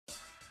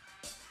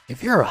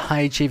If you're a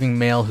high-achieving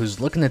male who's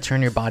looking to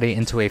turn your body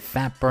into a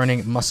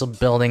fat-burning,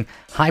 muscle-building,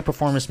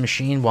 high-performance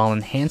machine while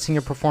enhancing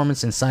your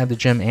performance inside the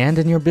gym and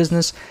in your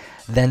business,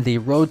 then the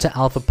Road to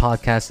Alpha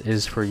podcast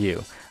is for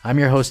you. I'm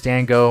your host,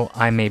 Dan Go.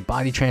 I'm a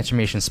body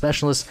transformation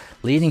specialist,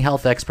 leading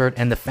health expert,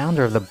 and the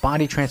founder of the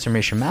Body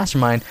Transformation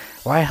Mastermind,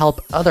 where I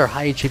help other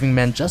high-achieving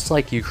men just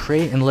like you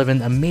create and live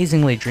in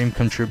amazingly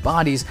dream-come-true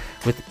bodies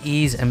with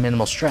ease and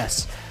minimal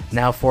stress.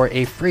 Now, for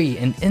a free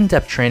and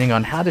in-depth training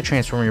on how to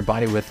transform your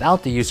body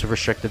without the use of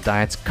restrictive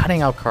diets,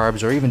 cutting out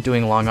carbs, or even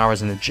doing long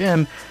hours in the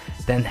gym,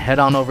 then head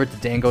on over to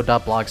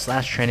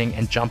dango.blog/training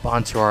and jump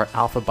onto our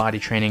Alpha Body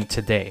training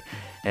today.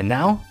 And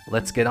now,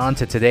 let's get on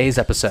to today's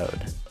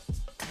episode.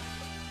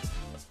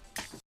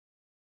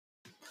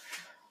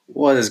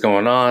 What is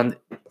going on?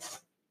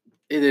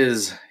 It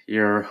is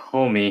your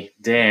homie,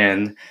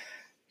 Dan,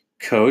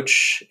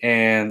 coach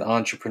and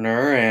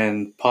entrepreneur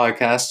and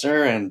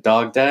podcaster and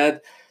dog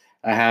dad.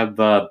 I have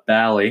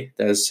Bally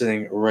that is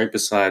sitting right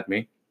beside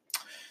me.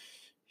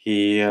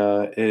 He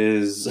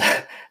is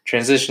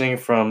transitioning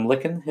from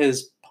licking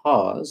his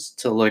paws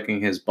to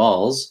licking his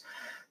balls.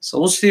 So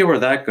we'll see where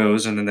that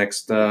goes in the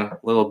next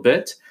little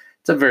bit.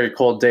 It's a very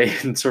cold day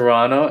in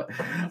Toronto.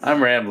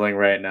 I'm rambling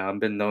right now.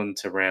 I've been known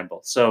to ramble.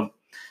 So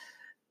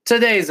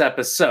today's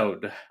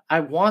episode,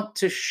 I want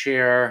to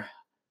share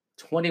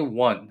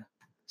 21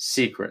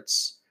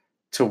 secrets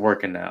to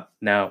working out.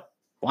 Now,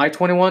 why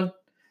 21?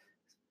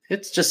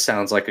 It just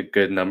sounds like a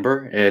good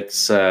number.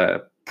 It's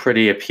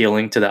pretty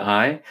appealing to the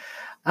eye.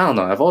 I don't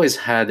know. I've always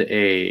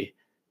been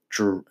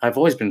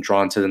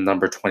drawn to the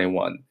number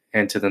 21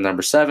 and to the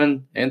number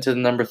 7 and to the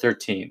number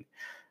 13.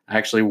 I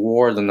actually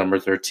wore the number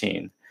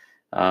 13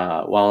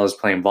 while I was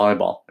playing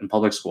volleyball in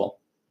public school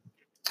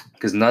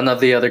because none of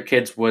the other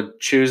kids would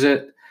choose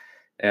it.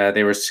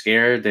 They were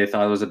scared. They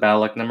thought it was a bad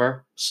luck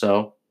number.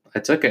 So I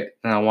took it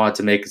and I wanted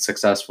to make it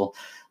successful.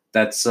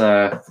 That's,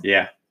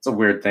 it's a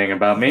weird thing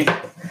about me.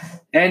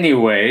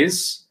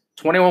 Anyways,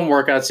 21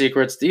 workout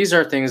secrets. These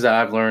are things that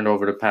I've learned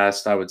over the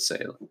past, I would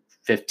say,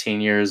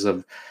 15 years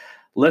of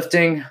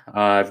lifting.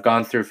 I've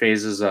gone through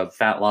phases of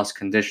fat loss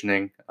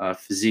conditioning,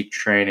 physique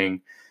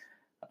training,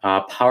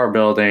 power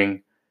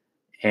building,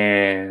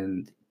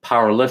 and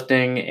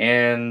powerlifting,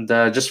 and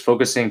just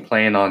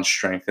playing on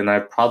strength. And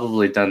I've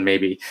probably done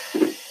maybe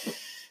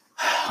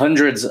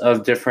hundreds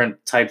of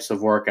different types of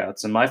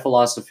workouts. And my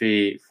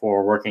philosophy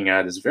for working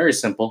out is very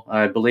simple.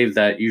 I believe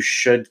that you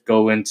should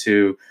go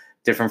into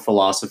different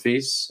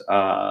philosophies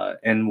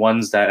and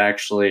ones that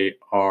actually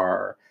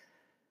are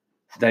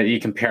that you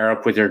can pair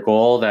up with your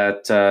goal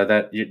that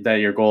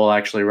your goal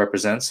actually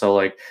represents. So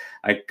like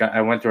I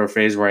went through a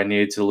phase where I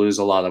needed to lose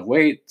a lot of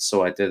weight,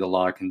 so I did a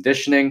lot of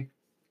conditioning.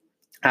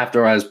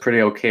 After I was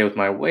pretty okay with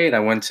my weight, I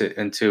went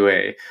into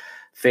a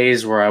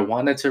phase where I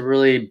wanted to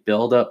really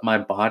build up my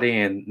body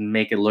and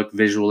make it look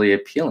visually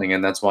appealing,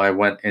 and that's why I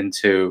went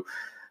into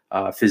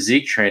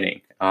physique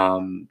training.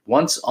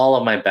 Once all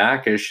of my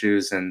back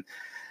issues and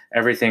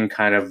everything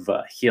kind of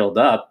healed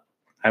up,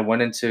 I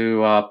went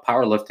into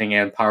powerlifting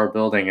and power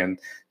building and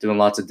doing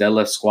lots of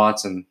deadlift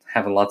squats and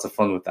having lots of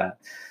fun with that.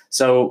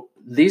 So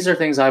these are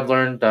things I've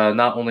learned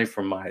not only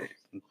from my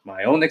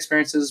own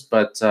experiences,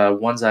 but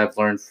ones I've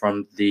learned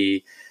from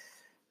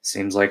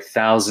seems like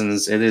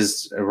thousands. It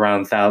is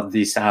around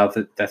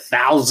the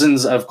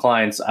thousands of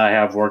clients I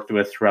have worked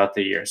with throughout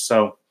the year.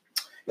 So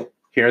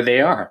here they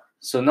are.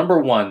 So number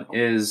one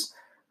is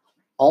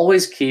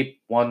always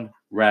keep one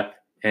rep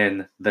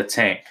in the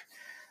tank.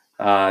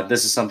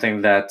 This is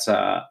something that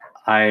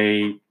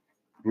I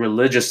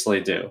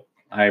religiously do.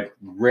 I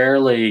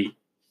rarely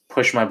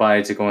push my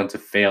body to go into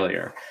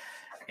failure.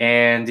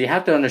 And you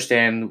have to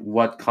understand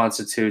what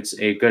constitutes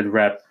a good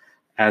rep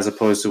as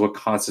opposed to what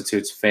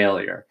constitutes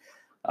failure.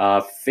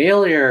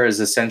 Failure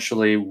is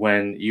essentially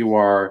when you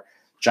are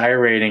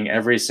gyrating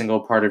every single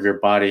part of your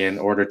body in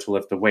order to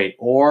lift a weight,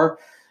 or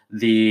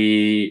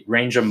the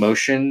range of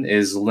motion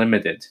is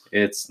limited.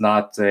 It's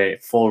not a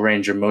full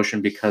range of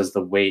motion because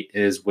the weight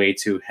is way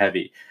too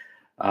heavy.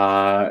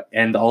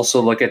 And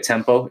also look at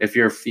tempo. If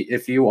your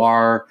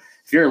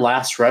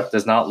last rep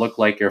does not look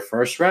like your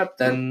first rep,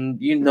 then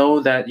you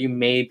know that you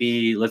may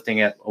be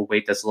lifting at a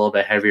weight that's a little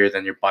bit heavier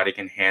than your body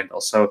can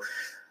handle. So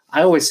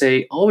I always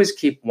say, always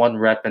keep one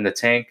rep in the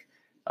tank.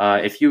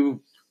 If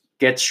you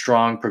get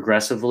strong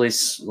progressively,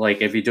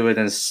 like if you do it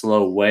in a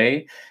slow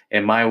way,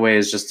 and my way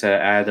is just to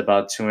add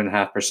about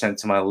 2.5%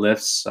 to my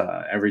lifts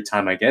every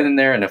time I get in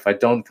there. And if I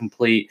don't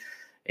complete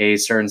a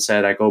certain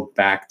set, I go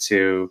back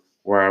to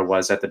where I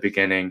was at the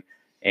beginning.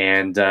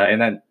 And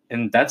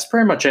that's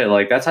pretty much it.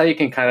 Like that's how you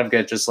can kind of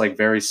get just like a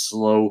very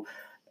slow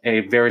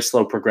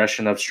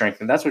progression of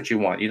strength. And that's what you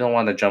want. You don't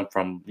want to jump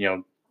from,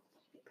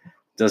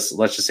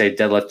 let's just say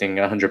deadlifting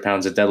 100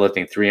 pounds to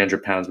deadlifting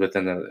 300 pounds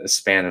within a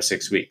span of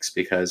 6 weeks,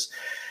 because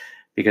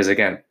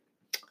again,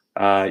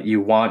 you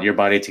want your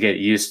body to get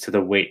used to the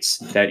weights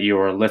that you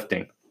are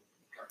lifting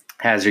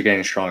as you're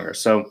getting stronger.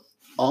 So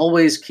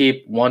always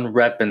keep one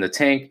rep in the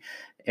tank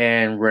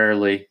and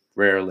rarely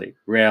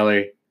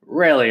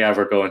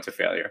ever go into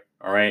failure.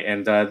 All right.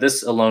 And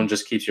this alone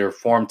just keeps your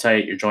form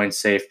tight, your joints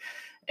safe,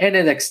 and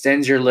it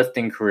extends your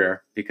lifting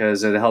career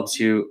because it helps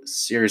you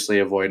seriously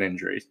avoid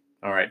injury.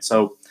 All right.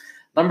 So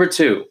number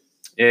 2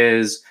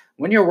 is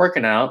when you're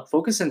working out,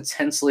 focus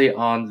intensely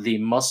on the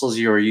muscles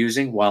you're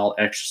using while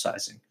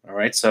exercising. All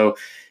right. So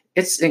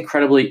it's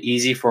incredibly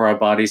easy for our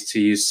bodies to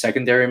use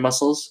secondary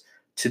muscles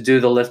to do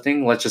the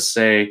lifting. Let's just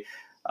say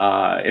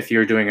if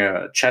you're doing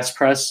a chest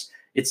press,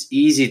 it's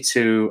easy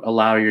to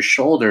allow your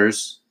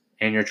shoulders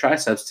and your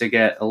triceps to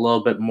get a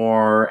little bit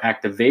more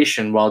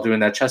activation while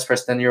doing that chest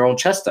press than your own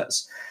chest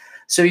does.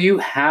 So you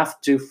have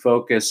to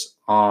focus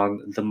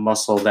on the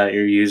muscle that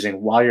you're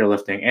using while you're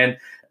lifting. And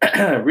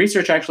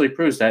research actually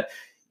proves that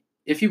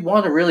if you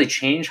want to really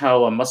change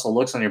how a muscle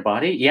looks on your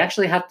body, you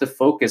actually have to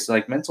focus,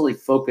 like mentally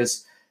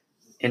focus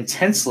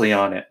intensely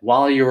on it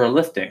while you are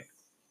lifting.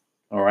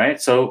 All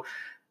right. So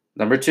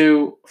number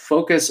 2,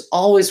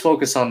 always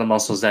focus on the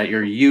muscles that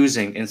you're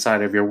using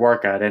inside of your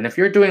workout. And if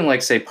you're doing,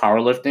 like, say,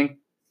 powerlifting,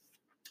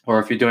 or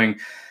if you're doing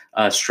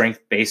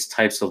strength-based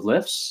types of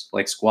lifts,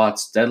 like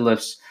squats,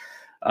 deadlifts,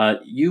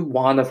 you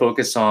want to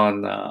focus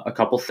on a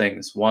couple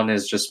things. One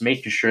is just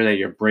making sure that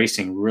you're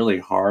bracing really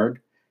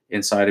hard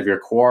inside of your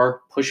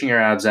core, pushing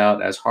your abs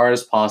out as hard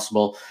as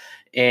possible.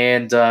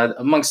 And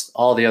amongst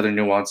all the other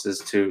nuances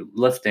to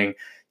lifting,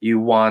 you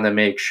want to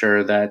make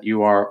sure that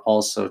you are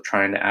also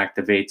trying to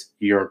activate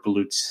your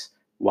glutes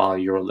while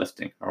you're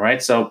lifting. All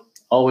right. So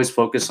always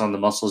focus on the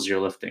muscles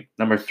you're lifting.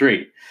 Number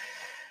 3,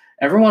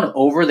 everyone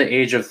over the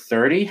age of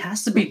 30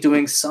 has to be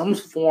doing some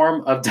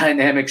form of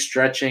dynamic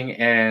stretching,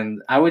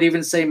 and I would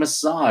even say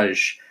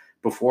massage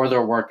before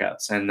their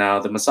workouts. And now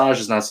the massage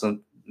is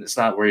it's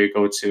not where you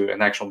go to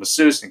an actual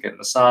masseuse and get a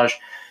massage.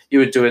 You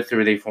would do it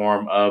through the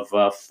form of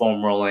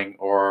foam rolling,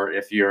 or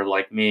if you're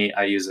like me,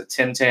 I use a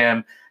Tim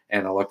Tam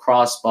and a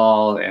lacrosse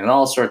ball and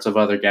all sorts of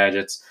other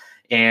gadgets.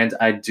 And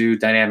I do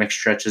dynamic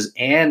stretches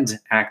and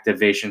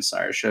activation.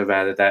 Sorry, I should have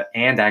added that,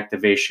 and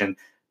activation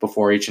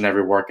before each and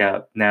every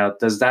workout. Now,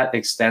 does that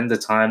extend the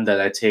time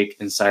that I take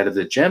inside of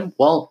the gym?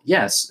 Well,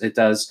 yes, it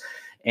does.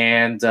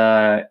 And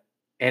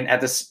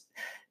at this,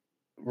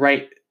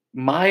 right,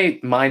 my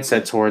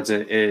mindset towards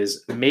it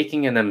is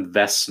making an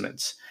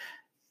investment.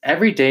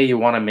 Every day you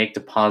want to make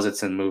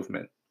deposits in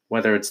movement,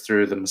 whether it's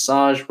through the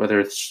massage, whether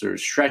it's through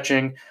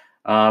stretching,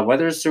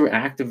 whether it's through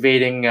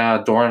activating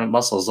dormant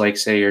muscles like,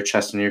 say, your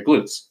chest and your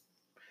glutes.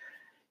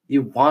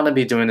 You want to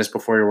be doing this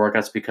before your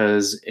workouts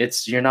because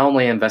you're not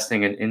only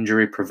investing in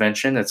injury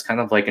prevention, it's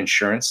kind of like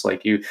insurance.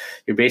 Like you're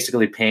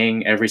basically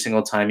paying every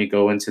single time you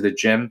go into the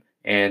gym,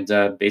 and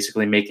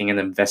basically making an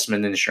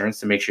investment in insurance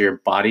to make sure your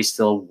body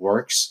still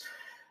works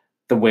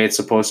the way it's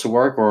supposed to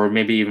work, or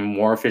maybe even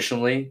more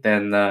efficiently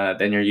than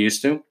you're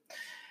used to.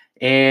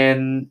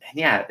 And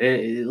yeah,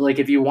 like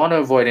if you want to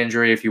avoid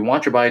injury, if you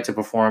want your body to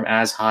perform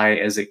as high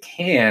as it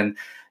can,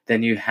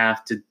 then you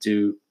have to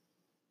do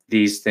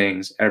these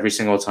things every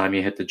single time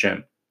you hit the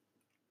gym.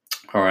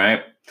 All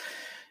right.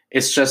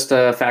 It's just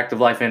a fact of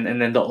life.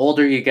 And then the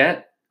older you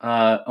get,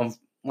 the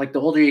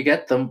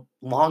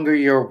longer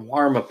your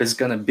warm up is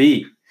going to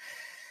be.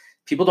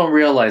 People don't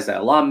realize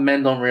that. A lot of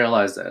men don't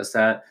realize that. Is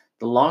that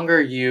the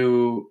longer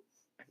you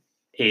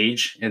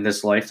age in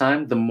this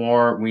lifetime, the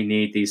more we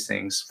need these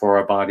things for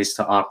our bodies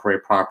to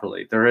operate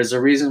properly. There is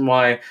a reason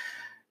why,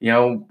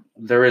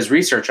 there is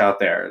research out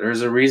there.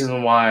 There's a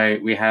reason why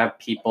we have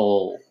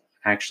people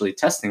actually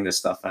testing this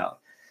stuff out.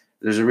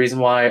 There's a reason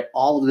why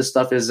all of this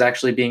stuff is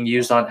actually being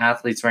used on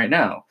athletes right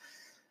now.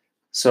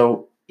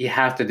 So you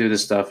have to do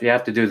this stuff. You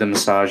have to do the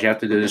massage. You have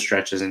to do the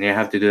stretches, and you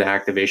have to do the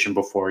activation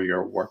before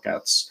your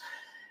workouts,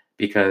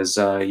 because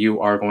you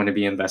are going to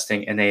be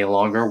investing in a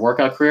longer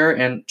workout career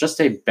and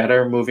just a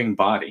better moving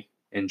body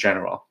in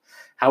general.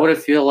 How would it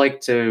feel like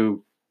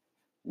to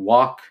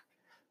walk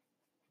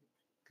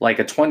like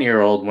a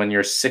 20-year-old when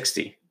you're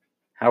 60?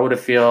 How would it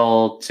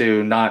feel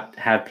to not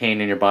have pain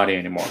in your body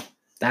anymore?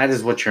 That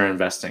is what you're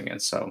investing in.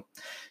 So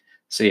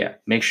yeah,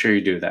 make sure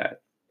you do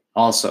that.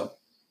 Also,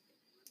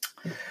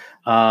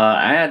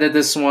 I added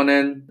this one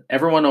in.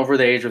 Everyone over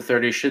the age of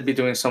 30 should be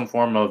doing some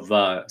form of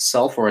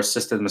self or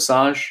assisted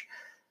massage.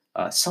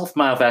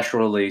 Self-myofascial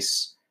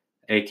release,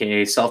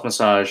 aka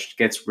self-massage,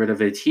 gets rid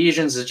of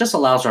adhesions. It just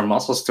allows our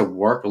muscles to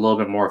work a little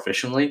bit more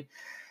efficiently.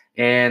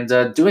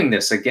 And doing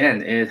this,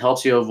 again, it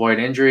helps you avoid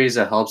injuries.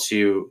 It helps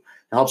your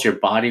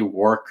body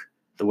work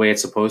the way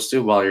it's supposed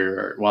to while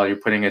you're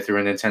putting it through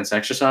an intense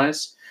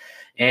exercise.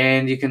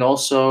 And you can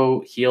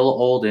also heal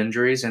old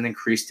injuries and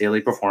increase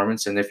daily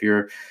performance. And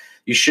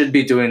you should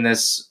be doing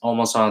this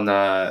almost on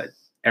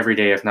every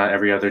day, if not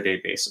every other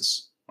day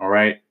basis. All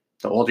right.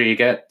 The older you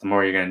get, the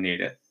more you're going to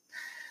need it.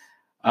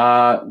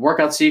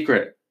 Workout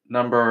secret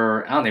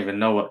number, I don't even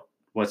know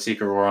what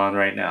secret we're on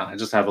right now. I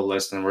just have a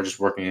list and we're just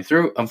working it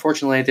through.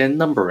 Unfortunately, I didn't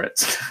number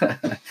it.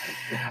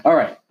 All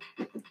right.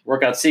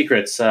 Workout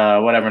secrets,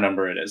 whatever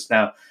number it is.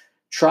 Now,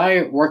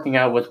 try working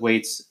out with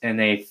weights in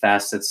a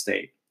fasted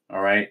state.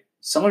 All right.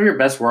 Some of your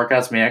best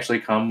workouts may actually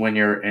come when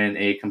you're in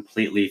a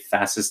completely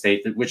fasted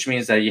state, which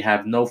means that you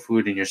have no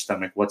food in your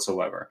stomach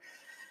whatsoever.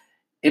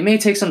 It may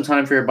take some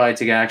time for your body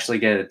to actually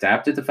get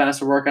adapted to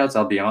faster workouts,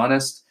 I'll be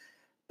honest.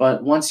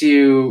 But once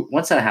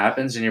that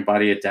happens and your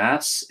body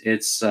adapts,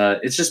 it's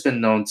just been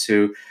known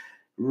to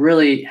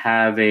really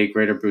have a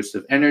greater boost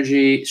of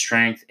energy,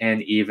 strength,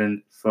 and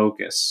even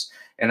focus.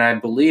 And I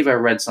believe I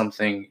read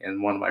something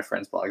in one of my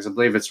friends' blogs. I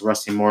believe it's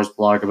Rusty Moore's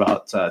blog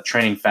about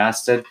training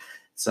fasted.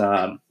 It's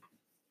and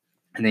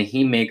then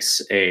he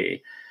makes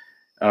a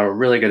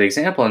really good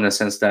example in the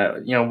sense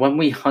that, when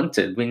we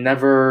hunted, we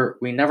never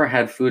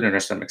had food in our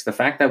stomachs. The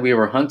fact that we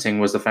were hunting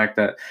was the fact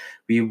that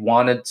we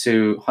wanted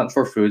to hunt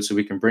for food so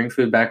we can bring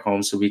food back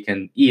home so we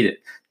can eat it.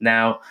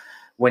 Now,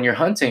 when we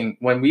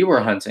were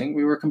hunting,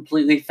 we were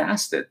completely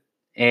fasted,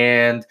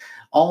 and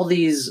all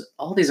these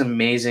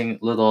amazing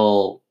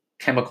little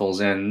chemicals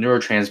and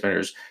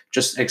neurotransmitters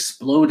just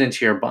explode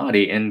into your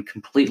body in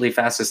completely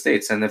fasted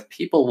states. And if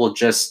people will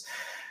just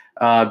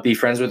be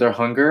friends with their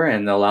hunger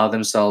and allow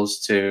themselves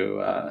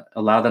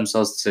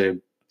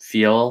to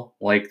feel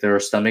like their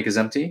stomach is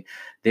empty,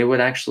 they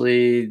would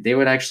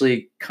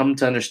actually come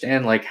to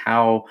understand like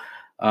how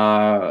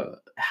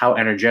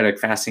energetic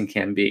fasting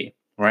can be.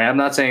 Right? I'm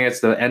not saying it's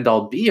the end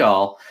all be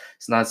all.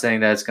 It's not saying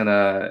that it's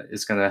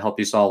gonna help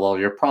you solve all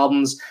your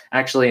problems.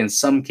 Actually, in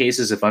some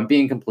cases, if I'm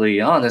being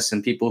completely honest,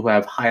 in people who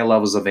have high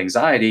levels of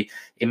anxiety,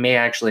 it may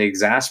actually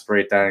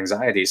exacerbate that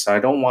anxiety. So I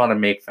don't want to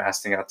make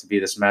fasting out to be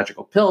this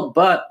magical pill.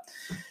 But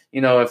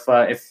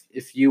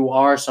if you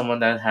are someone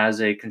that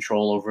has a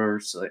control over,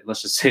 so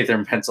let's just say,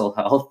 their mental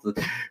health,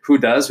 who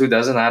does, who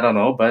doesn't, I don't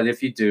know. But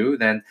if you do,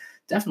 then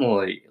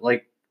definitely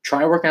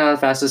try working on a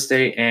fasted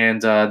state.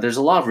 And there's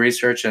a lot of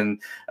research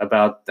and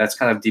about that's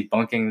kind of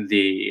debunking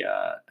the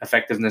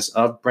effectiveness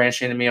of branched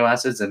chain amino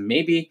acids. And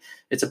maybe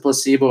it's a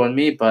placebo in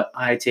me, but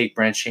I take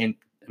branched chain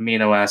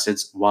amino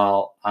acids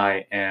while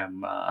I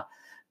am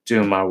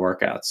doing my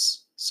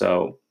workouts.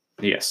 So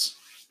yes,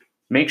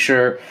 make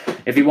sure,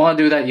 if you want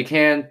to do that, you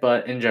can,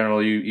 but in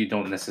general, you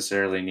don't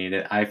necessarily need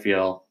it. I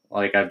feel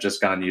like I've just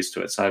gotten used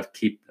to it, so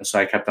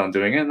I kept on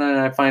doing it, and then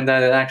I find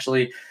that it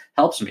actually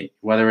helps me,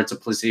 whether it's a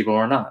placebo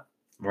or not.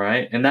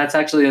 Right? And that's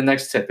actually the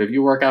next tip. If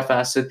you work out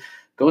fasted,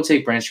 go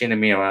take branched chain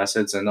amino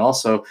acids. And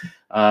also,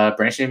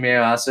 branched chain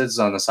amino acids,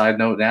 on a side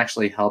note, it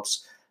actually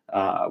helps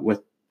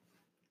with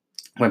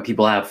when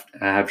people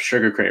have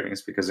sugar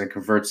cravings, because it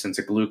converts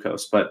into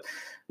glucose. But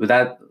with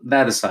that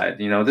aside,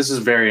 this is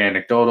very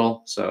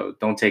anecdotal, so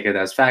don't take it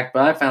as fact.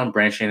 But I found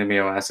branched chain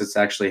amino acids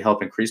actually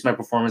help increase my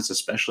performance,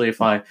 especially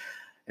if I'm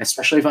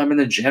in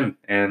the gym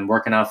and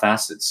working out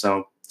fasted.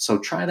 So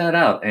try that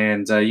out,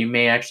 and you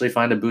may actually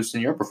find a boost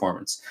in your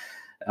performance.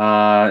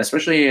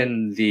 Especially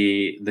in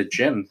the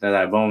gym that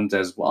I've owned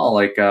as well.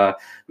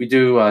 We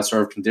do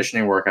sort of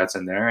conditioning workouts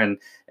in there,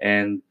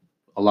 and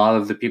a lot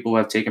of the people who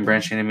have taken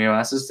branched chain amino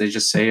acids, they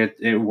just say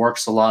it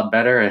works a lot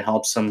better. It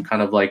helps them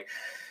kind of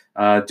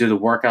do the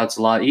workouts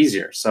a lot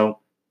easier. So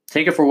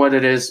take it for what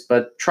it is,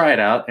 but try it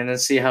out and then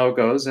see how it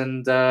goes,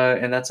 and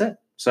that's it.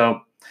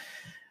 So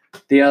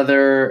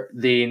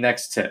the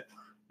next tip,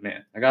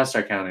 man, I gotta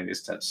start counting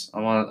these tips. I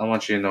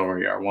want you to know where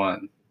you are.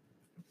 1,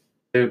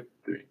 2,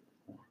 3,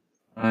 4,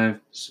 5,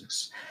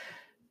 6.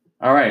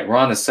 All right, we're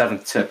on the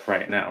 7th tip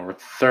right now. We're a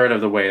third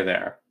of the way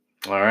there.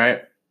 All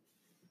right.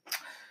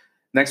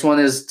 Next one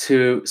is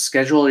to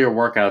schedule your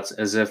workouts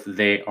as if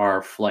they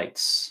are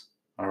flights.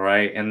 All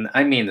right. And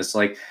I mean this,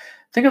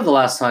 think of the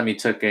last time you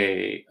took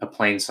a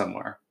plane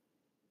somewhere,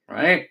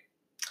 right?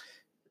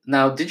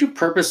 Now, did you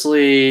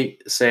purposely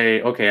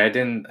say, okay, I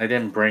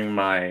didn't bring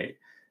my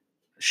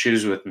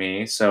shoes with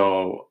me,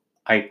 so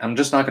I'm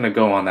just not going to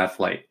go on that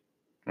flight,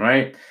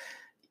 right?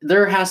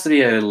 There has to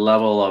be a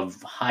level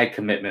of high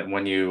commitment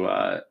when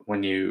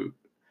you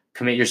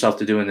commit yourself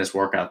to doing this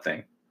workout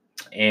thing,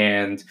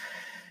 and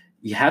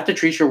you have to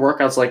treat your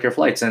workouts like your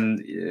flights.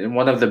 And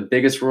one of the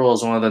biggest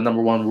rules, one of the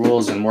number one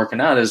rules in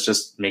working out, is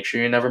just make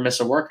sure you never miss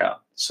a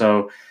workout.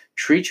 So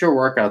treat your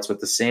workouts with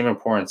the same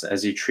importance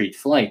as you treat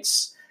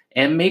flights,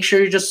 and make sure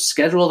you just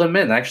schedule them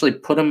in. Actually,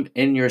 put them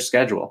in your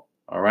schedule.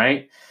 All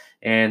right.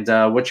 And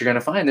what you're going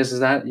to find is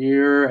that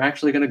you're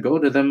actually going to go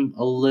to them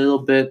a little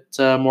bit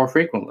more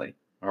frequently.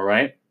 All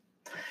right.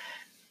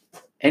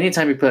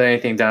 Anytime you put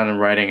anything down in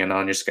writing and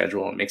on your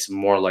schedule, it makes it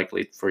more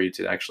likely for you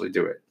to actually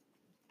do it.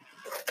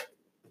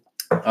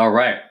 All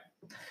right.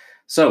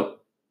 So,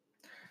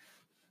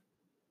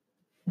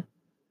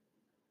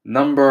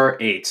 number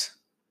 8,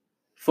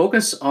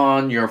 focus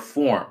on your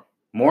form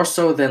more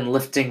so than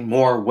lifting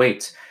more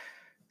weight.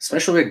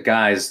 Especially with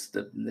guys,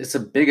 it's the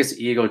biggest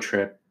ego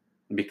trip,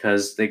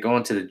 because they go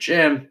into the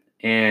gym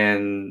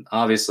and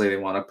obviously they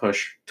want to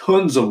push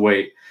tons of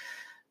weight,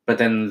 but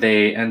then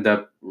they end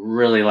up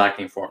really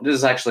lacking form. This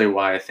is actually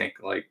why I think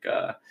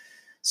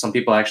some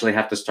people actually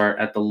have to start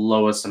at the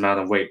lowest amount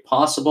of weight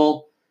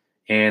possible,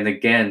 and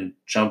again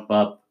jump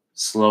up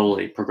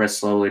slowly, progress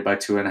slowly by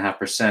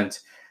 2.5%,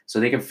 so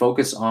they can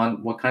focus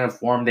on what kind of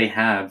form they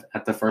have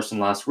at the first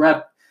and last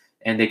rep,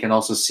 and they can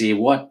also see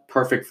what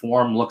perfect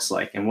form looks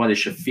like and what it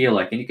should feel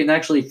like. And you can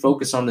actually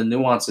focus on the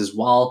nuances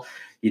while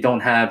you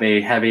don't have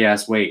a heavy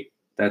ass weight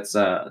that's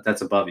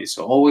above you.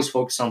 So always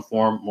focus on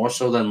form more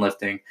so than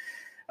lifting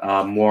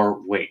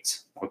more weight.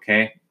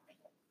 Okay.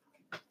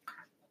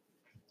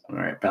 All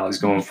right, Bally's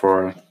going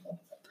for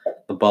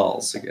the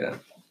balls again.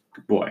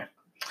 Good boy.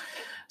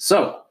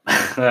 So,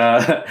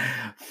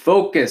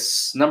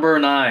 focus. Number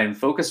 9,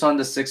 focus on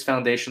the 6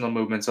 foundational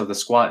movements of the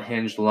squat,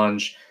 hinge,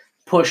 lunge,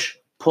 push,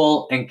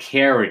 pull, and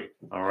carry.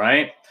 All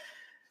right.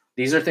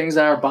 These are things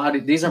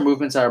that these are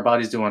movements that our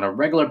bodies do on a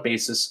regular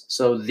basis.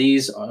 So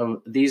these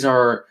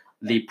are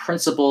the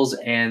principles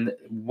and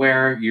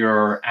where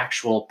your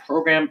actual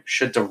program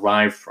should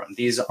derive from.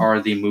 These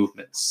are the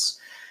movements.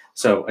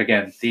 So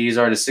again, these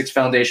are the 6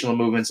 foundational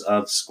movements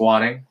of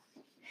squatting,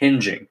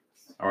 hinging.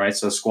 All right.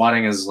 So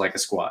squatting is like a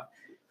squat.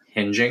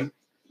 Hinging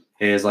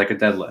is like a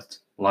deadlift.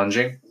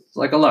 Lunging is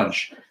like a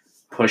lunge.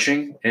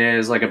 Pushing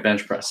is like a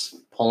bench press.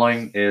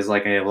 Pulling is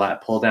like a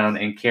lat pull down,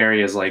 and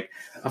carry is like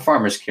a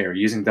farmer's carry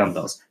using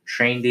dumbbells.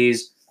 Train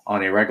these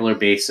on a regular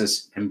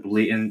basis and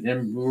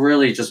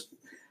really just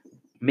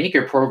make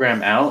your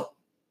program out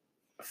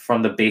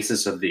from the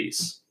basis of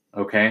these.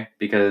 Okay,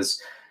 because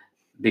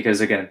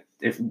again,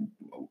 if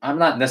I'm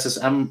not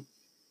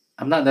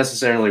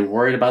necessarily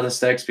worried about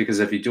aesthetics, because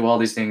if you do all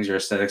these things, your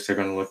aesthetics are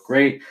going to look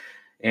great.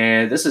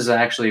 And this is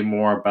actually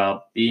more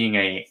about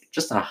being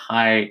just a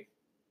high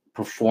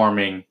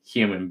performing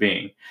human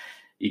being.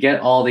 You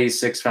get all these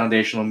 6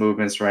 foundational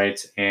movements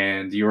right,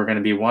 and you are going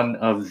to be one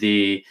of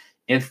the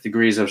nth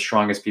degrees of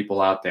strongest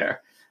people out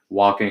there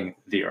walking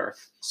the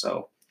earth.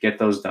 So get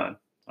those done.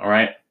 All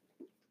right.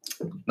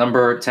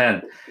 Number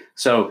 10.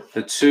 So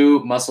the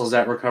 2 muscles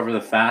that recover the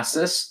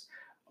fastest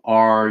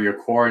are your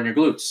core and your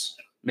glutes.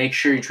 Make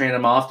sure you train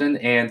them often.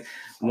 And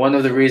one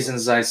of the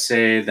reasons I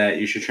say that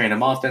you should train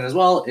them often as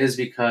well is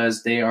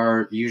because they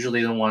are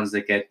usually the ones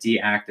that get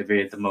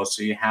deactivated the most.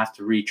 So you have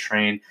to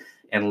retrain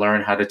and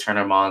learn how to turn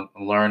them on,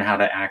 learn how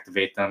to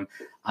activate them.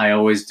 I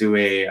always do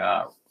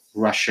a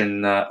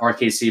Russian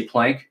RKC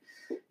plank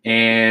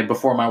and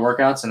before my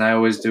workouts, and I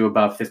always do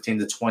about 15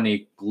 to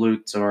 20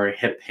 glute or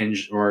hip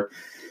hinge or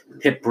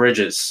hip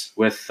bridges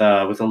with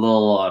a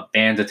little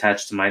band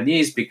attached to my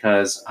knees,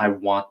 because I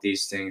want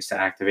these things to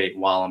activate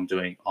while I'm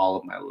doing all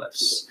of my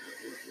lifts.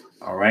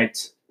 All right.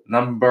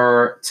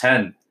 Number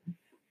 10.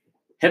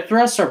 Hip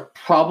thrusts are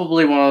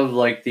probably one of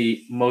like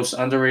the most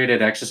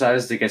underrated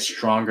exercises to get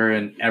stronger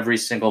in every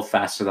single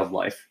facet of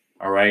life.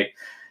 All right.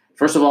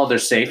 First of all, they're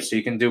safe, so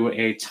you can do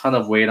a ton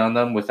of weight on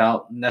them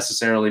without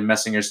necessarily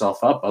messing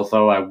yourself up,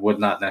 although I would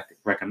not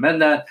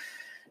recommend that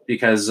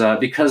because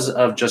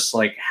of just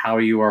like how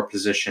you are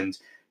positioned.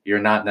 You're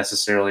not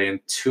necessarily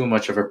in too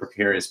much of a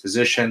precarious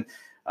position.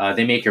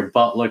 They make your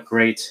butt look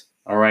great.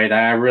 All right.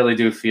 I really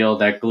do feel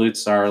that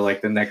glutes are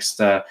like the next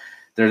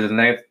they're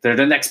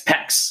the next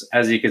pecs,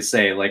 as you could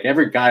say. Like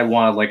every guy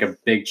wanted like a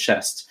big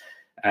chest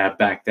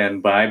back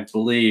then, but I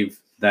believe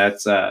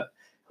that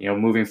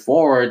moving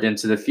forward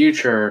into the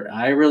future,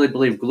 I really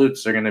believe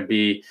glutes are going to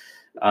be,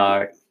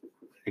 I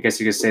guess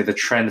you could say, the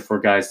trend for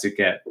guys to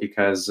get,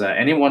 because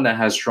anyone that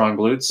has strong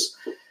glutes,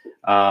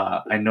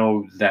 I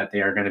know that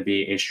they are going to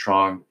be a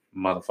strong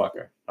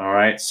motherfucker. All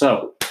right.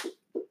 So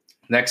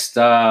next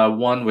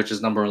one, which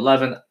is number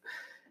 11,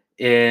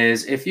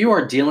 is if you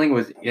are dealing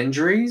with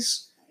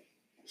injuries,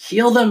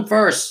 heal them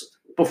first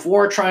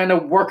before trying to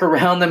work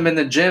around them in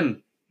the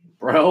gym,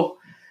 bro.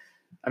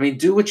 I mean,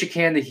 do what you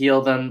can to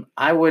heal them.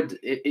 I would,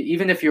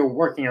 even if you're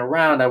working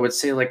around, I would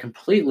say like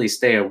completely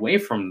stay away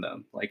from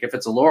them. Like if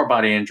it's a lower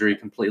body injury,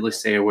 completely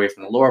stay away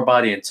from the lower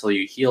body until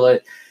you heal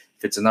it.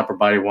 If it's an upper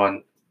body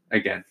one,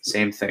 again,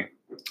 same thing.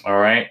 All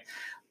right.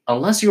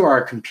 Unless you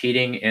are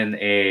competing in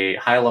a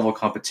high level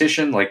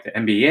competition like the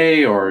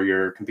NBA, or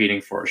you're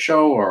competing for a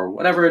show or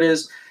whatever it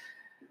is,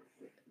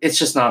 it's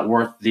just not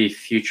worth the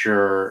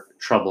future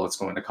trouble it's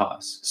going to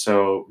cause.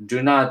 So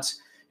do not,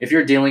 if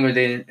you're dealing with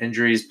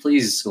injuries,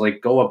 please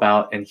like go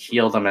about and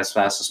heal them as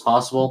fast as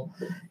possible,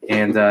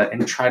 and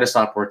try to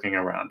stop working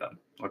around them.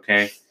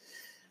 Okay.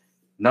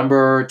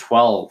 Number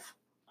 12.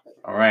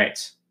 All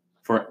right.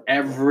 For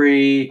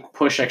every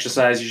push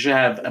exercise, you should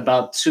have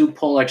about 2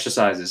 pull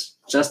exercises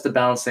just to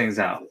balance things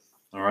out.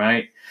 All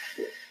right.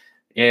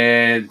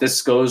 And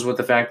this goes with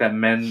the fact that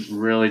men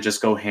really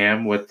just go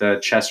ham with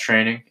the chest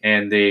training,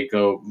 and they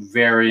go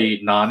very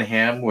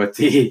non-ham with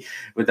the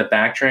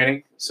back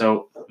training.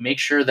 So make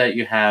sure that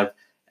you have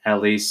at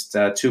least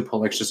 2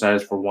 pull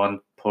exercises for 1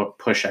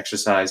 push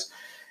exercise.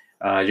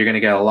 You're going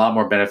to get a lot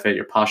more benefit.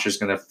 Your posture is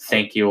going to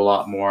thank you a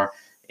lot more.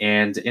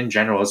 And in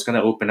general, it's going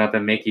to open up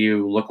and make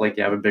you look like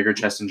you have a bigger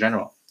chest in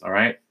general. All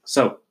right.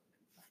 So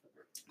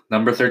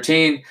number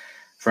 13,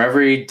 for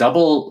every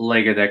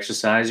double-legged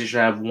exercise, you should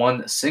have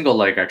 1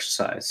 single-leg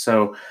exercise.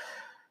 So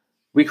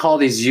we call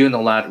these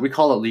we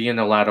call it the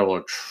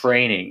unilateral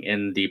training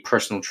in the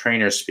personal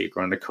trainer speak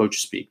or in the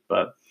coach speak.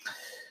 But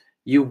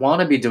you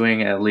want to be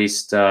doing at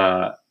least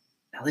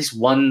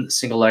 1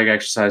 single-leg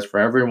exercise for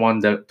every 1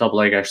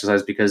 double-leg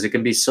exercise, because it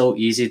can be so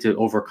easy to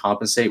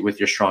overcompensate with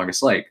your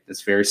strongest leg.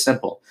 It's very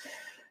simple.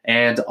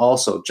 And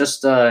also,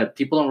 just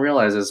people don't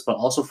realize this, but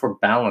also for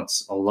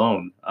balance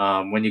alone,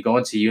 when you go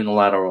into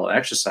unilateral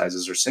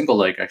exercises or single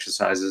leg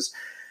exercises,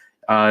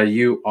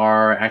 you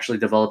are actually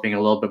developing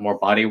a little bit more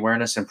body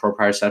awareness and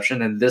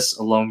proprioception, and this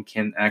alone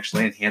can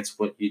actually enhance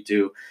what you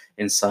do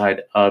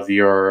inside of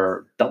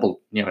your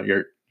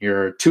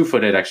your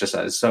two-footed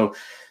exercise. So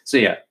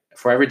yeah,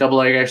 for every double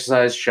leg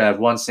exercise, you should have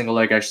one single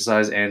leg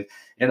exercise, and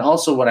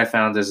also what I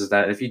found is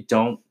that if you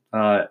don't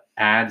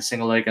add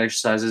single leg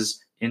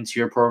exercises into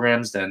your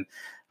programs, then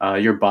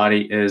your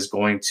body is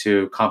going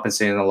to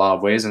compensate in a lot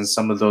of ways, and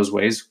some of those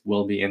ways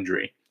will be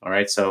injury. All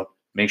right, so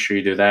make sure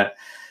you do that.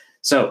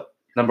 So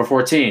number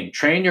 14,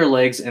 train your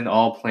legs in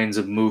all planes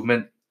of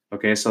movement.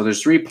 Okay, so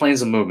there's 3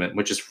 planes of movement,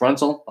 which is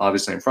frontal,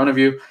 obviously in front of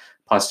you,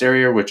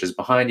 posterior, which is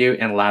behind you,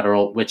 and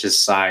lateral, which is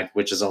side,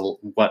 which is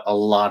what a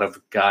lot of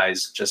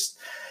guys just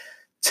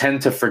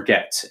tend to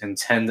forget and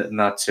tend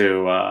not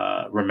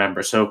to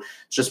remember. So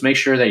just make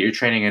sure that you're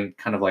training in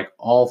kind of like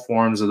all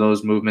forms of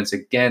those movements.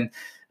 Again,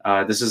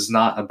 this is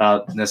not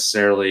about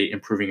necessarily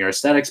improving your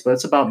aesthetics, but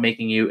it's about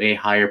making you a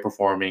higher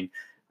performing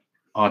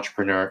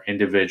entrepreneur,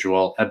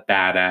 individual, a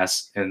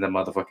badass in the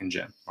motherfucking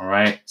gym. All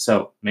right.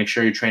 So make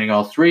sure you're training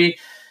all 3,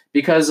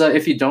 because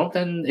if you don't,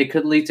 then it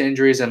could lead to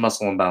injuries and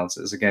muscle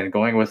imbalances. Again,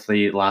 going with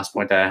the last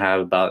point that I have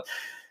about,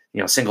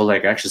 single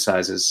leg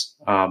exercises.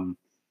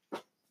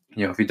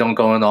 If you don't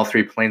go in all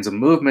 3 planes of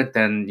movement,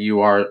 then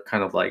you are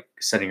kind of like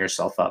setting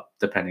yourself up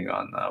depending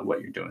on what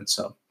you're doing.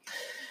 So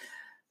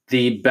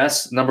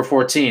number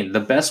 14, the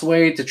best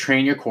way to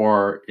train your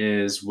core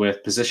is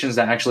with positions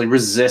that actually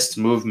resist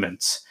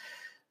movement.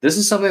 This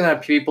is something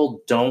that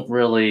people don't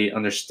really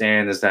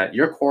understand, is that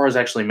your core is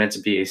actually meant to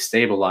be a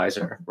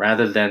stabilizer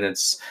rather than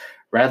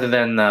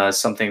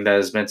something that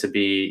is meant to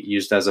be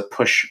used as a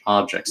push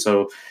object.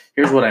 So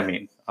here's what I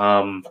mean.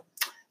 A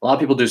lot of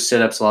people do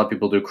sit-ups, a lot of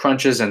people do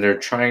crunches, and they're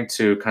trying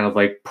to kind of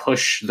like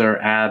push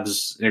their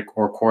abs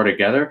or core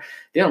together.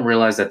 They don't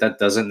realize that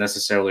doesn't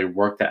necessarily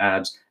work the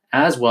abs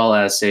as well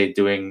as, say,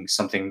 doing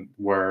something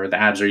where the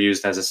abs are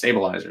used as a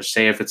stabilizer.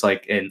 Say if it's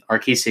like an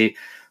RKC,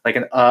 like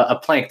a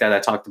plank that I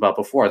talked about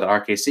before, the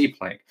RKC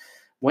plank.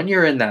 When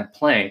you're in that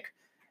plank,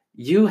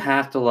 you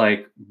have to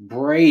like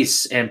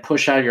brace and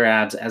push out your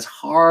abs as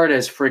hard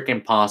as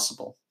freaking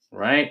possible,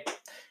 right?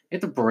 You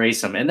have to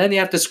brace them, and then you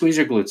have to squeeze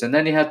your glutes, and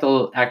then you have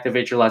to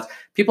activate your lats.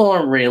 People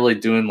aren't really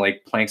doing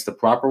like planks the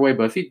proper way,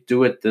 but if you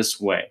do it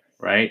this way,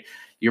 right?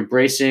 You're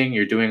bracing,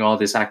 you're doing all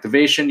this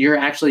activation, you're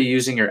actually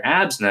using your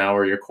abs now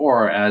or your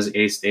core as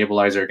a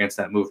stabilizer against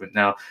that movement.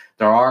 Now,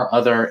 there are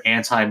other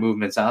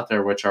anti-movements out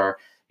there, which are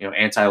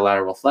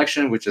anti-lateral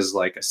flexion, which is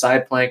like a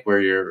side plank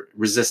where you're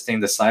resisting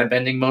the side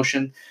bending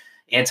motion.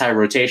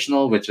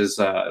 Anti-rotational, which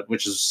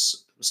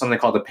is something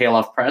called the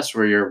pale-off press,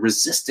 where you're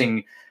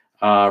resisting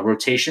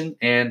rotation,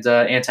 and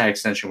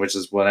anti-extension, which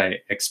is what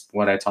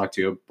I talked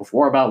to you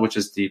before about, which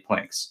is the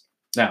planks.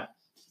 Now,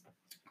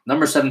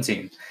 number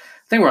 17.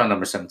 I think we're on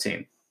number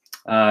 17.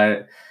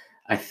 I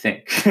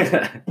think.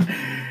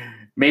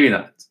 Maybe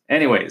not.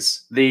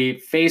 Anyways, the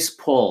face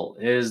pull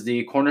is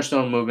the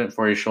cornerstone movement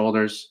for your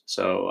shoulders.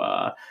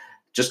 So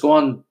just go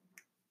on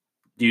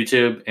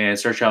YouTube and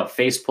search out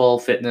face pull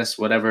fitness,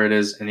 whatever it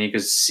is, and you can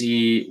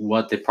see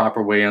what the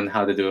proper way on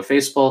how to do a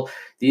face pull.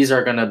 These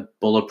are going to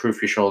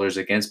bulletproof your shoulders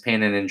against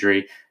pain and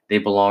injury. They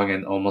belong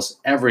in almost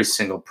every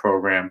single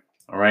program.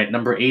 All right.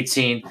 Number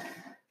 18,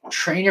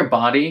 train your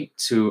body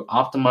to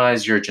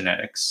optimize your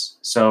genetics.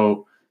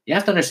 So you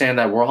have to understand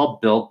that we're all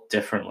built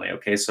differently.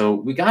 Okay. So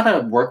we got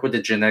to work with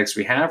the genetics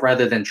we have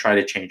rather than try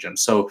to change them.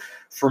 So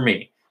for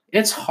me,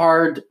 it's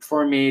hard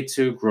for me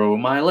to grow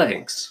my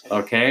legs.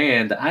 Okay.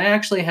 And I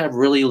actually have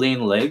really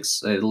lean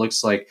legs. It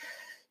looks like,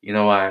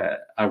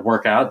 I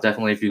work out.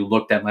 Definitely if you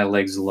looked at my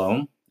legs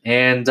alone.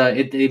 And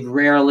they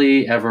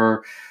rarely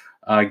ever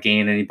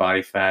gain any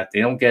body fat. They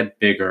don't get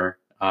bigger.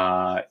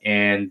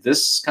 And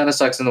this kind of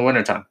sucks in the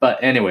wintertime.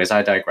 But anyways,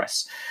 I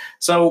digress.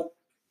 So,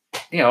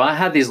 I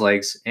had these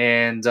legs,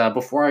 and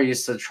before I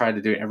used to try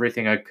to do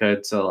everything I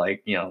could to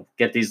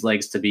get these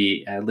legs to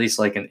be at least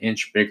like an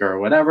inch bigger or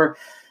whatever.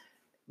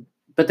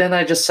 But then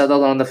I just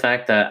settled on the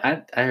fact that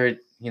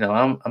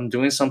I'm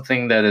doing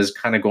something that is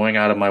kind of going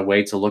out of my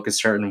way to look a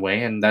certain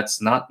way, and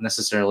that's not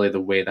necessarily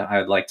the way that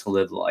I'd like to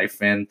live life.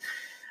 And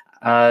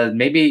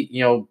maybe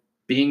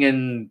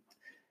being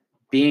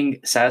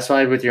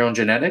satisfied with your own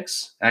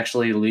genetics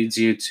actually leads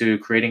you to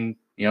creating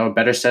a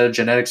better set of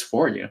genetics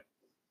for you.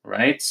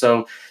 Right.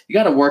 So you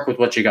got to work with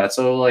what you got.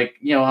 So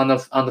on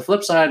the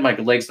flip side, my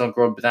legs don't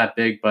grow that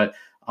big, but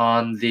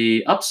on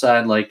the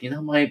upside,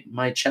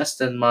 my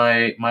chest and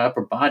my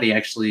upper body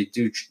actually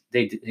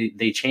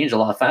they change a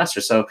lot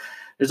faster. So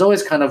there's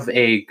always kind of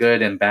a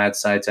good and bad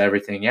side to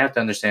everything. You have to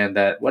understand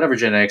that whatever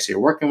genetics you're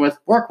working with,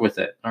 work with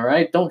it. All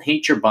right. Don't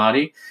hate your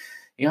body.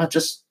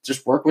 Just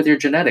work with your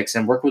genetics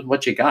and work with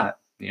what you got.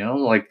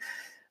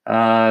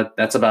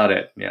 That's about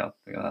it.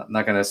 I'm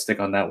not going to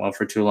stick on that one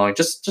for too long.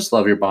 Just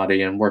love your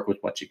body and work with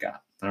what you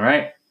got. All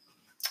right.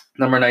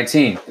 Number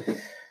 19,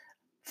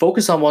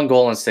 focus on one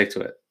goal and stick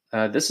to it.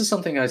 This is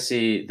something I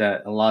see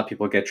that a lot of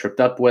people get tripped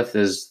up with,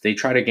 is they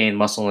try to gain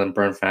muscle and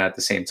burn fat at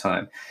the same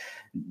time.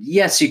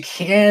 Yes, you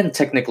can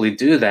technically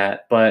do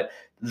that, but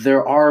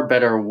there are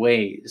better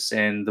ways.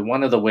 And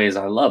one of the ways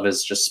I love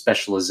is just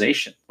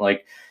specialization.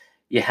 Like,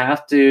 you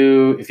have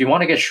to, if you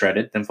want to get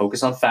shredded, then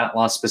focus on fat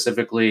loss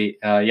specifically.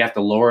 You have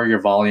to lower your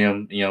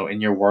volume,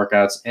 in your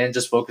workouts, and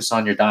just focus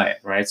on your diet,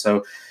 right?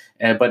 So,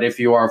 but if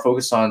you are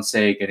focused on,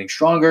 say, getting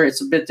stronger,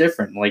 it's a bit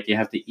different. Like, you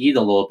have to eat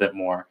a little bit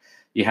more.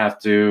 You have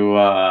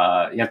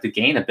to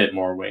gain a bit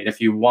more weight. If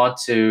you want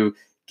to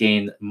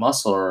gain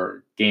muscle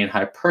or gain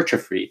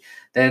hypertrophy,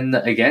 then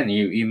again,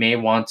 you may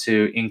want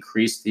to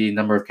increase the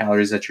number of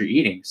calories that you're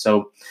eating.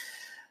 So,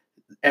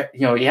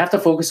 you have to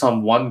focus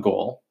on one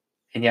goal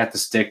and you have to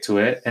stick to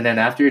it. And then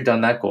after you're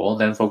done that goal,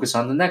 then focus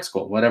on the next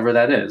goal, whatever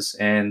that is.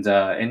 And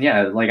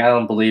yeah, like, I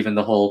don't believe in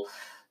the whole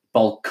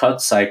bulk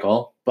cut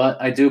cycle,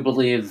 but I do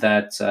believe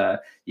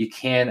that you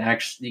can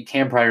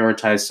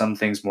prioritize some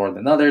things more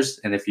than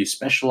others. And if you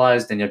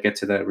specialize, then you'll get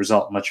to the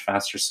result much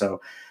faster. So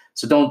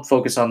don't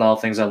focus on all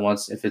things at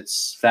once. If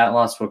it's fat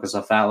loss, focus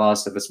on fat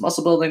loss. If it's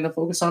muscle building, then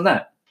focus on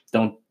that.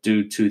 Don't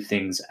do two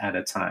things at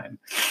a time.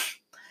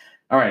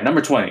 All right,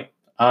 number 20,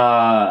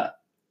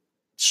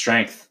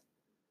 strength.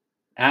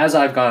 As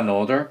I've gotten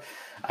older,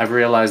 I've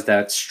realized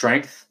that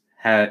strength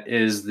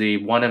is the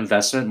one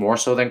investment, more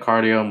so than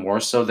cardio,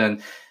 more so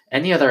than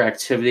any other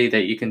activity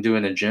that you can do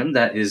in a gym,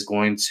 that is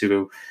going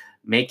to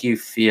make you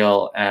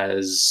feel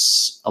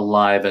as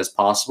alive as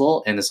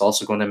possible. And it's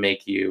also going to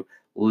make you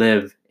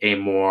live a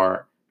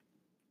more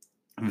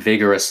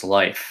vigorous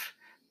life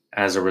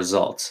as a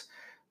result.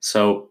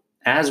 So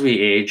as we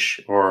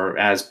age, or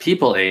as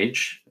people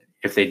age,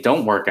 if they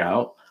don't work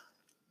out,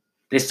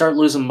 they start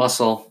losing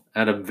muscle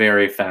at a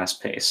very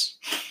fast pace.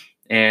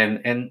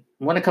 And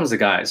when it comes to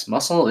guys,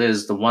 muscle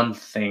is the one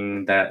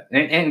thing that,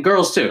 and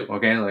girls too,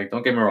 okay? Like,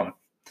 don't get me wrong.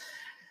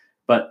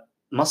 But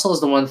muscle is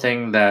the one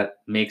thing that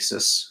makes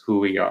us who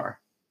we are.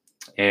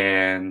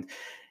 And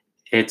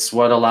it's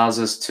what allows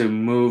us to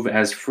move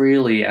as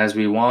freely as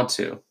we want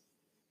to.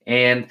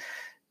 And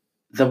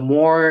the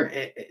more,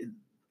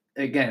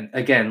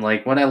 again,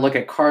 like, when I look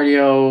at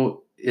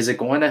cardio, is it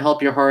going to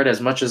help your heart as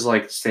much as,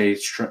 like, say,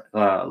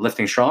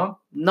 lifting strong?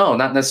 No,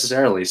 not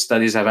necessarily.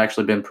 Studies have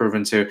actually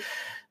proven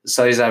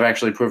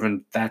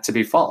that to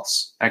be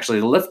false.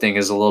 Actually, lifting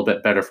is a little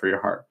bit better for your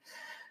heart.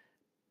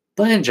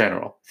 But in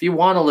general, if you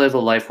want to live a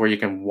life where you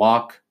can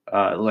walk,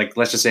 like,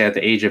 let's just say at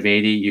the age of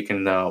 80, you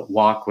can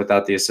walk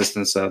without the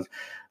assistance of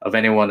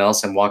anyone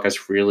else, and walk as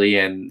freely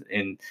and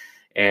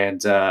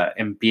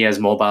be as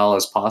mobile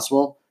as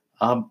possible.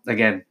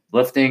 Again,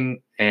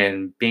 lifting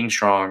and being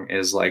strong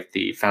is like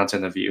the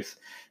fountain of youth.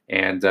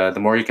 And the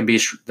more you can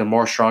be, the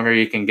more stronger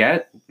you can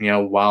get,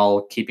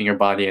 while keeping your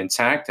body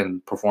intact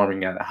and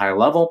performing at a high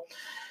level,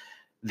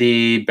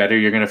 the better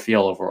you're going to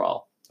feel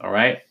overall. All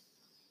right.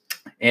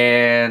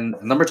 And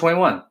number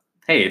 21,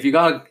 hey, if you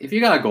got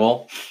a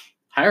goal,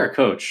 hire a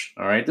coach.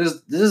 All right.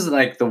 This is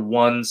like the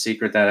one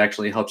secret that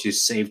actually helps you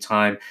save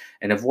time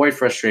and avoid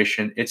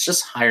frustration. It's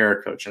just hire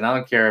a coach. And I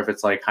don't care if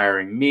it's like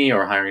hiring me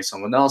or hiring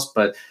someone else,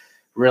 but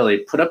really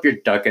put up your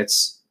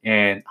ducats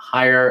and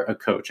hire a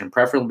coach, and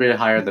preferably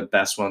hire the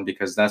best one,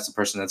 because that's the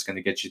person that's going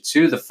to get you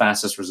to the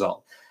fastest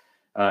result.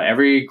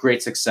 Every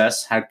great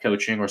success had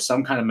coaching or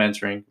some kind of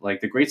mentoring. Like,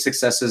 the great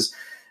successes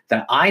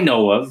that I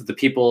know of,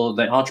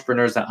 the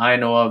entrepreneurs that I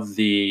know of,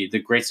 the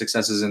great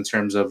successes in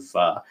terms of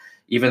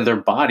even their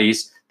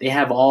bodies, they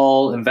have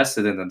all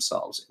invested in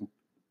themselves.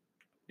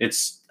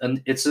 It's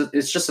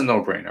just a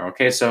no-brainer.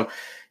 Okay, so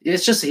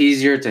it's just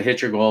easier to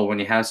hit your goal when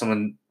you have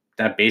someone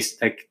that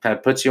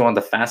puts you on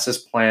the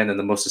fastest plan and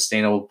the most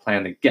sustainable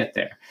plan to get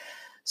there.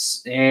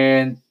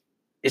 And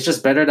it's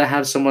just better to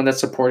have someone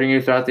that's supporting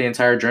you throughout the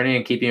entire journey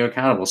and keeping you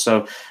accountable.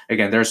 So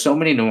again, there are so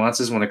many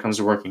nuances when it comes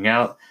to working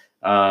out.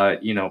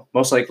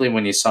 Most likely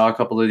when you saw a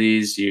couple of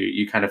these,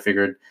 you kind of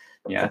figured,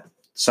 yeah,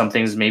 some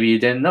things maybe you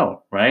didn't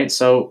know, right?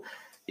 So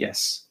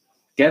yes,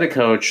 get a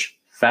coach,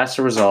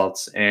 faster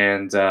results.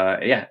 And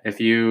if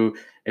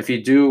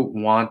you do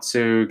want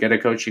to get a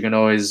coach, you can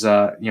always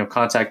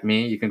contact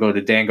me. You can go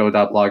to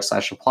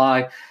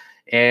dango.blog/apply,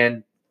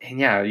 and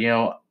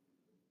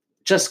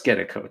just get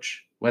a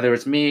coach. Whether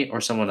it's me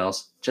or someone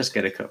else, just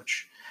get a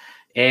coach.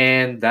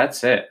 And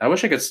that's it. I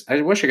wish I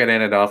could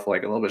end it off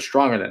like a little bit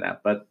stronger than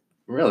that, but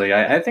really,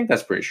 I think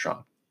that's pretty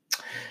strong.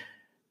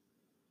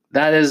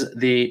 That is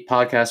the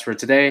podcast for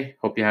today.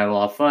 Hope you had a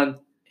lot of fun.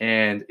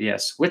 And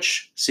yes,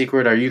 which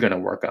secret are you going to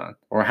work on?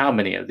 Or how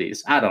many of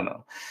these? I don't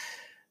know.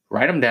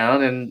 Write them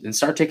down and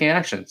start taking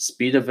action.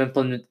 Speed of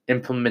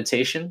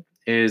implementation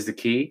is the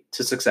key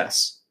to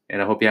success.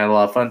 And I hope you had a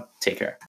lot of fun. Take care.